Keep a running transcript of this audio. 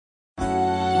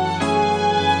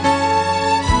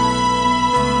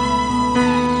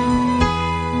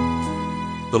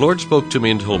The Lord spoke to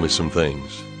me and told me some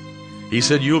things. He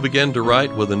said, you'll begin to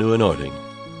write with a new anointing.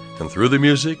 And through the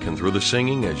music and through the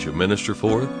singing as you minister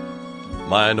forth,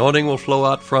 my anointing will flow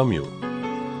out from you.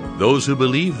 Those who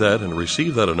believe that and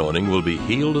receive that anointing will be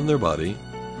healed in their body.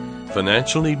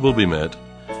 Financial need will be met.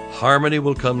 Harmony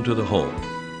will come to the home.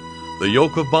 The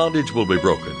yoke of bondage will be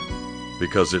broken,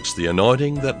 because it's the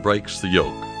anointing that breaks the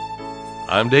yoke.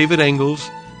 I'm David Engels,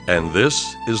 and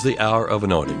this is the Hour of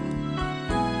Anointing.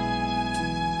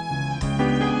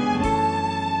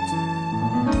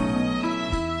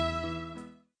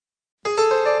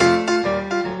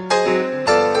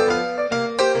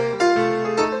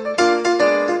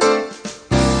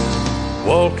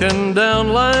 Walking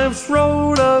down life's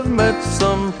road, I've met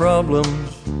some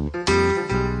problems.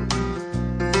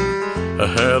 I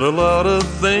had a lot of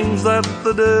things that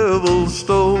the devil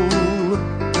stole.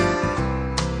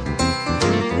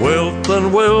 Wealth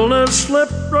and wellness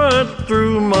slipped right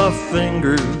through my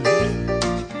fingers,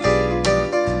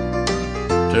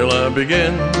 till I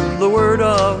began the Word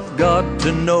of God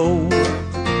to know.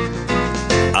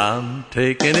 I'm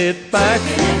taking it back.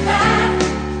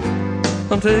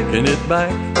 I'm taking it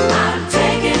back. I'm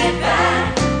taking it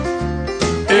back.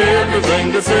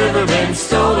 Everything that's ever been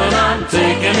stolen, I'm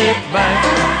taking it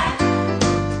back.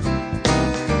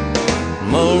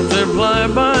 Multiply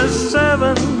by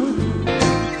 7,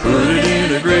 put it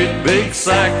in a great big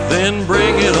sack, then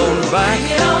bring it on back.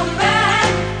 Bring it on back.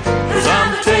 'Cause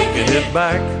I'm taking it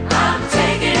back. I'm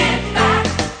taking it back.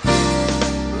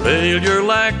 Failure,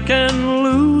 lack, and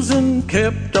losing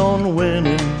kept on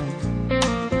winning.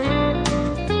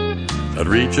 I'd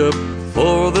reach up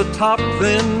for the top,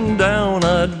 then down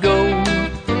I'd go.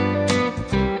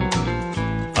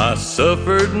 I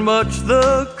suffered much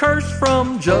the curse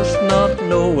from just not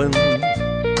knowing,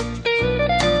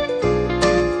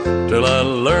 till I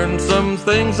learned some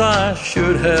things I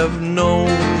should have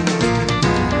known.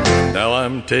 Now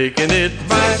I'm taking it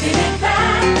back. Taking it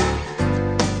back.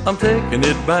 I'm taking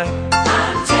it back.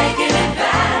 I'm taking it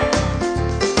back.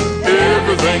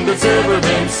 Everything that's ever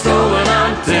been stolen,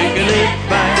 I'm taking it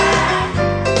back.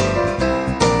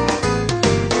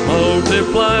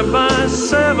 Multiply by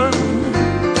 7,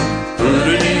 put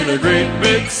it in a great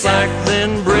big sack,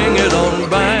 then bring it on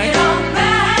back. Bring it on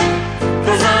back.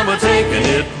 'Cause I'm a-taking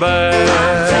it back.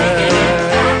 I'm taking it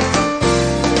back.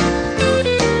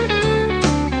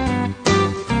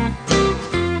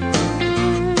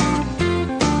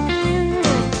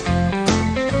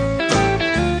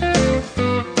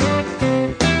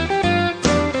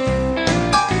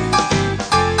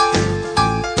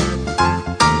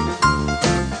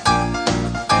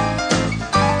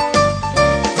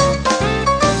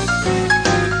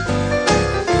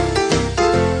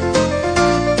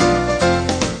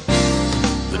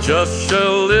 Just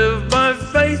shall live by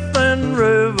faith and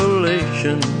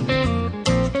revelation.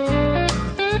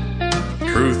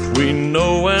 Truth we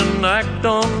know and act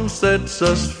on sets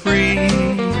us free.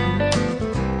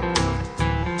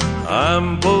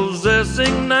 I'm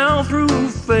possessing now through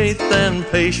faith and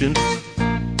patience.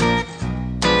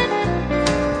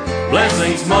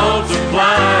 Blessings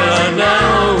multiply, I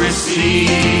now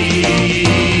receive.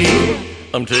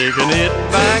 I'm taking it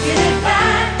back. Taking it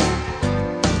back.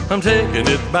 I'm taking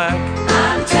it back.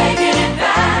 I'm taking it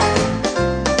back.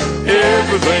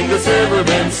 Everything that's ever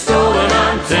been stolen,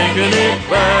 I'm taking it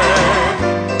back.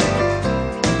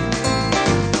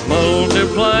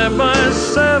 Multiply by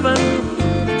 7,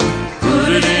 put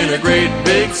it in a great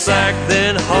big sack,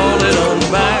 then haul it on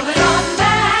back. Hold it on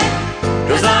back.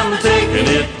 'Cause I'm taking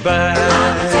it back.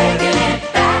 I'm taking it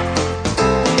back.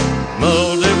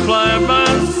 Multiply by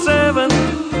 7,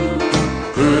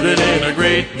 put it in a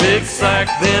great big sack,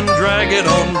 then drag it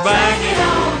on back. Bring it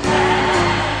on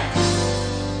back.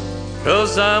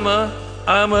 'Cause I'm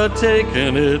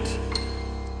a-taking it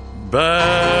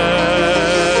back.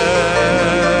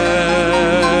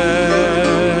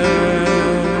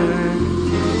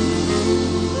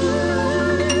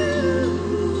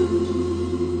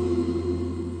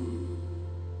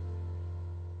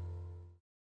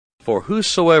 For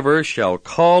whosoever shall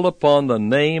call upon the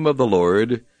name of the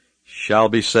Lord shall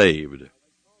be saved.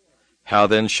 How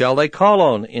then shall they call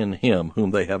on in him whom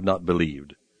they have not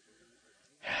believed?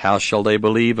 How shall they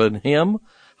believe in him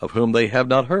of whom they have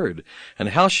not heard? And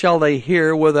how shall they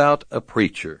hear without a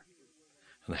preacher?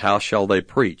 And how shall they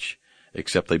preach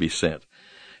except they be sent?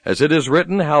 As it is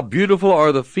written, how beautiful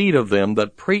are the feet of them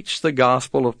that preach the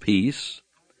gospel of peace,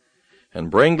 and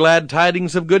bring glad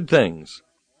tidings of good things.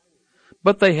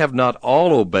 But they have not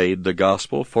all obeyed the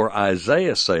gospel, for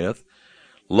Isaiah saith,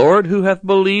 Lord, who hath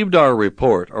believed our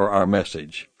report or our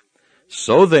message?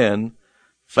 So then,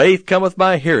 faith cometh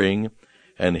by hearing,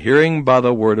 and hearing by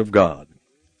the word of God.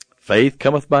 Faith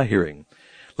cometh by hearing.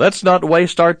 Let's not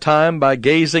waste our time by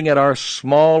gazing at our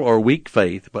small or weak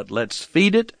faith, but let's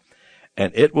feed it,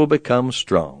 and it will become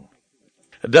strong.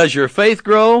 Does your faith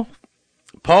grow?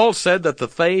 Paul said that the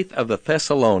faith of the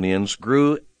Thessalonians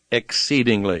grew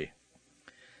exceedingly.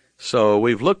 So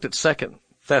we've looked at 2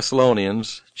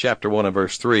 Thessalonians chapter 1 and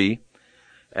verse 3,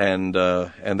 and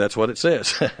that's what it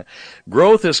says.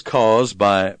 Growth is caused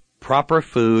by proper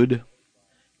food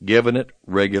given at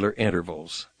regular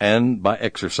intervals and by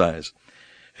exercise.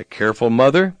 A careful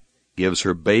mother gives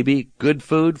her baby good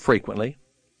food frequently,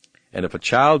 and if a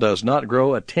child does not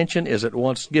grow, attention is at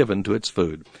once given to its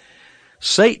food.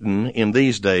 Satan in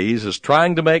these days is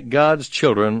trying to make God's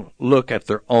children look at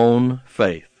their own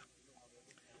faith,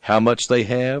 how much they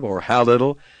have or how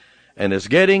little, and is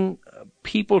getting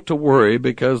people to worry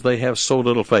because they have so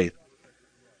little faith.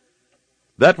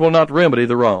 That will not remedy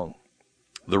the wrong.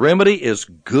 The remedy is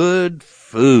good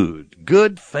food,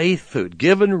 good faith food,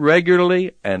 given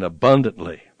regularly and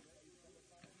abundantly.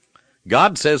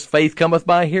 God says faith cometh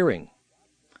by hearing.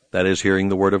 That is, hearing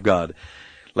the word of God.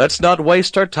 Let's not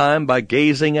waste our time by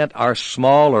gazing at our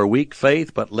small or weak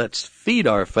faith, but let's feed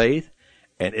our faith,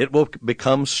 and it will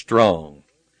become strong.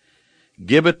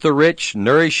 Give it the rich,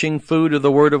 nourishing food of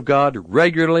the word of God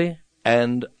regularly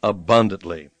and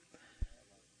abundantly.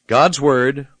 God's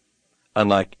word,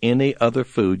 unlike any other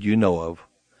food you know of,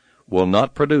 will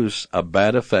not produce a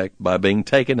bad effect by being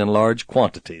taken in large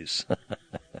quantities.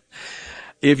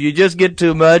 If you just get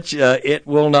too much, it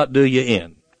will not do you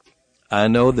in. I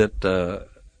know that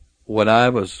when I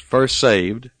was first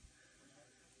saved,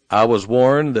 I was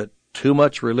warned that too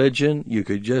much religion, you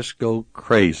could just go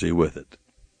crazy with it.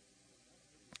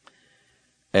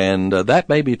 And that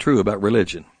may be true about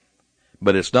religion,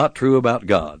 but it's not true about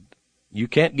God. You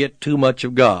can't get too much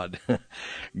of God.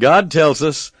 God tells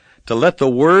us to let the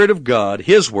word of God,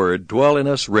 his word, dwell in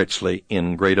us richly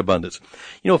in great abundance.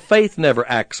 You know, faith never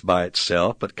acts by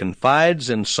itself, but confides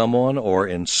in someone or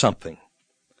in something.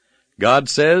 God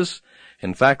says,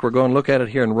 in fact, we're going to look at it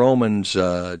here in Romans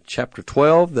chapter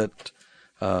 12, that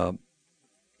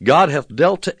God hath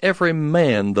dealt to every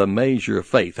man the measure of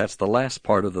faith. That's the last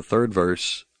part of the third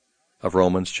verse of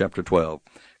Romans chapter 12.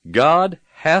 God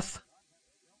hath,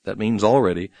 that means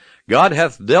already, God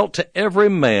hath dealt to every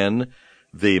man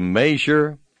the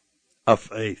measure of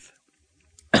faith.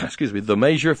 Excuse me, the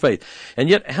measure of faith. And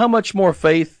yet, how much more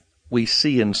faith we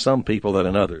see in some people than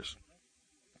in others?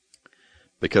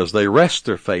 Because they rest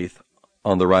their faith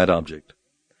on the right object.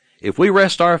 If we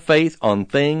rest our faith on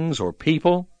things or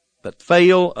people that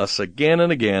fail us again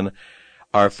and again,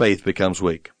 our faith becomes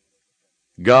weak.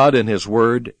 God and his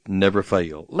word never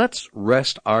fail. Let's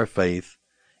rest our faith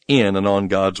in and on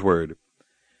God's word.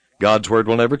 God's word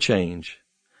will never change.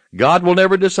 God will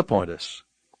never disappoint us.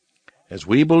 As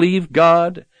we believe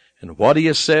God and what he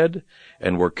has said,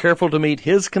 and we're careful to meet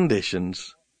his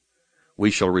conditions,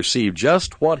 we shall receive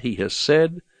just what he has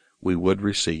said we would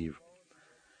receive.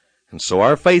 And so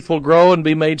our faith will grow and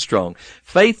be made strong.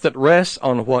 Faith that rests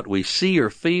on what we see or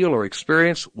feel or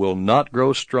experience will not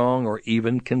grow strong or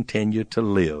even continue to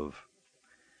live.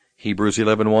 Hebrews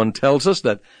 11:1 tells us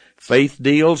that faith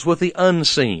deals with the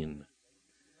unseen.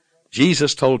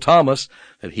 Jesus told Thomas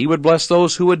that he would bless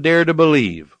those who would dare to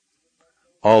believe,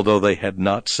 although they had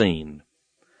not seen.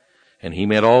 And he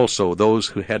meant also those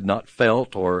who had not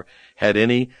felt or had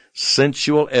any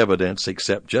sensual evidence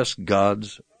except just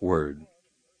God's word.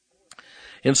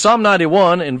 In Psalm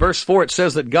 91, in verse 4, it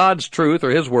says that God's truth, or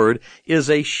his word, is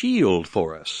a shield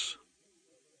for us.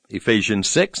 Ephesians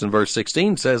 6 and verse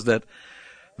 16 says that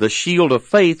the shield of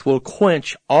faith will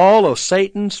quench all of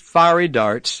Satan's fiery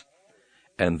darts,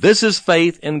 and this is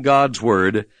faith in God's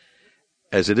word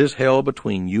as it is held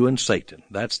between you and Satan.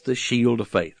 That's the shield of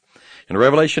faith. In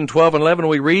Revelation 12 and 11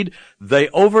 we read, they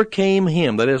overcame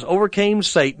him, that is, overcame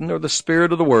Satan, or the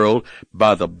spirit of the world,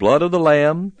 by the blood of the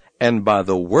Lamb, and by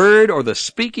the word or the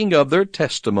speaking of their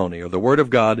testimony, or the word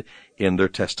of God in their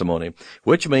testimony,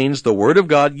 which means the word of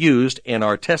God used in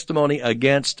our testimony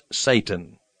against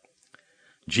Satan.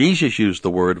 Jesus used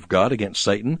the word of God against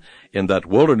Satan in that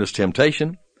wilderness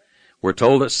temptation. We're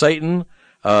told that Satan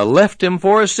left him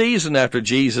for a season after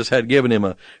Jesus had given him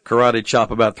a karate chop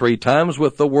about 3 times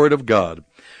with the word of God.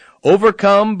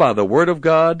 Overcome by the word of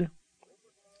God,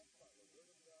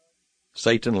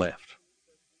 Satan left.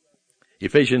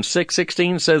 Ephesians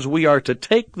 6:16 says we are to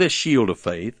take this shield of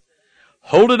faith,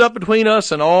 hold it up between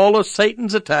us and all of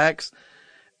Satan's attacks,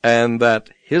 and that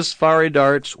his fiery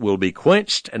darts will be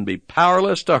quenched and be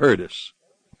powerless to hurt us.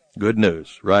 Good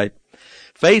news, right?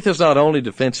 Faith is not only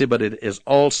defensive, but it is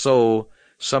also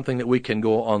something that we can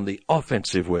go on the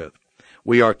offensive with.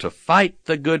 We are to fight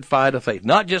the good fight of faith,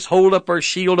 not just hold up our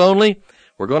shield only.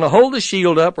 We're going to hold the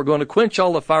shield up. We're going to quench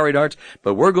all the fiery darts,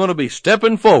 but we're going to be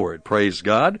stepping forward. Praise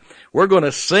God. We're going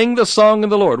to sing the song of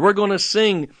the Lord. We're going to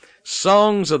sing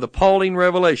songs of the Pauline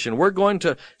revelation. We're going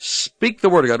to speak the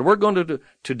word of God. We're going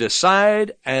to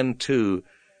decide and to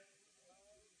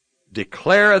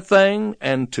declare a thing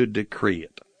and to decree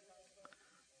it.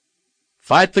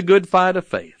 Fight the good fight of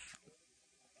faith.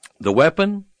 The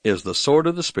weapon is the sword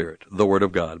of the Spirit, the Word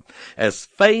of God. As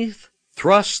faith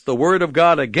thrusts the Word of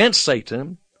God against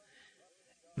Satan,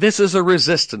 this is a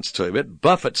resistance to him. It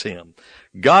buffets him.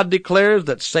 God declares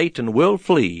that Satan will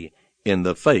flee in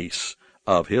the face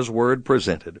of his Word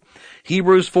presented.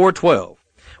 Hebrews 4:12.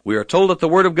 We are told that the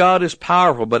Word of God is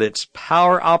powerful, but its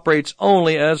power operates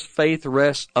only as faith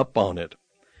rests upon it.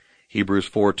 Hebrews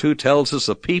 4:2 tells us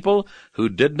of people who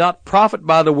did not profit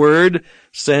by the Word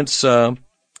since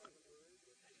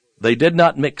they did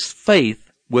not mix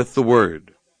faith with the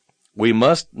Word. We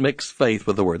must mix faith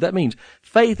with the Word. That means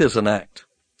faith is an act.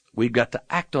 We've got to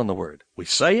act on the Word. We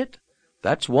say it.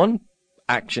 That's one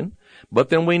action. But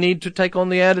then we need to take on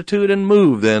the attitude and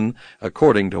move then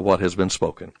according to what has been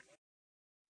spoken.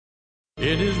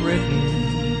 It is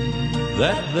written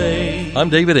that they... I'm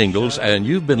David Ingalls, and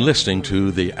you've been listening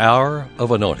to The Hour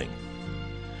of Anointing.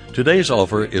 Today's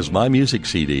offer is my music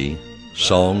CD,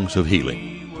 Songs of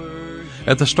Healing.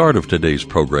 At the start of today's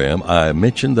program, I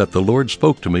mentioned that the Lord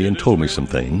spoke to me and told me some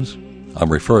things.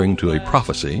 I'm referring to a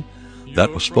prophecy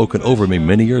that was spoken over me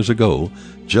many years ago,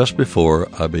 just before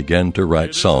I began to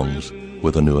write songs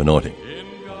with a new anointing.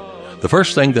 The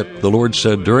first thing that the Lord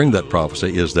said during that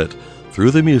prophecy is that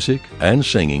through the music and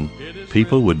singing,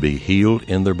 people would be healed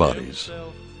in their bodies.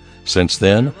 Since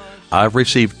then, I've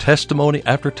received testimony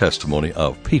after testimony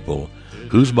of people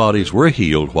whose bodies were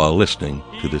healed while listening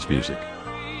to this music.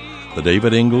 The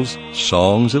David Ingalls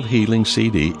Songs of Healing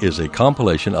CD is a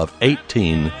compilation of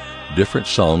 18 different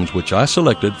songs which I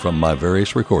selected from my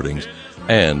various recordings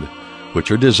and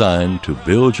which are designed to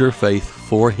build your faith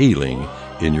for healing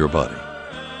in your body.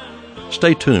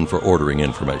 Stay tuned for ordering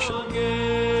information.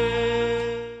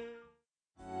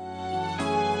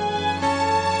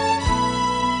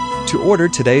 To order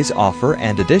today's offer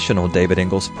and additional David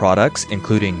Ingalls products,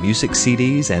 including music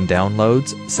CDs and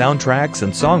downloads, soundtracks,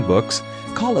 and songbooks,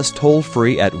 call us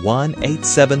toll-free at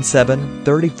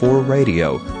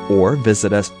 1-877-34-RADIO or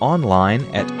visit us online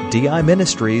at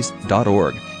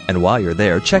diministries.org. And while you're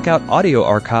there, check out audio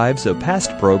archives of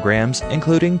past programs,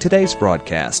 including today's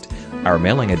broadcast. Our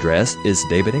mailing address is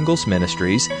David Ingalls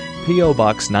Ministries, P.O.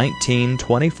 Box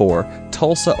 1924,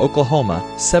 Tulsa, Oklahoma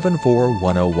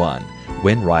 74101.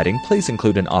 When writing, please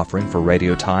include an offering for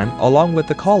radio time along with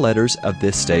the call letters of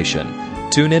this station.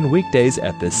 Tune in weekdays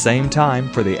at this same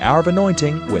time for the Hour of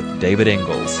Anointing with David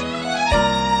Ingalls.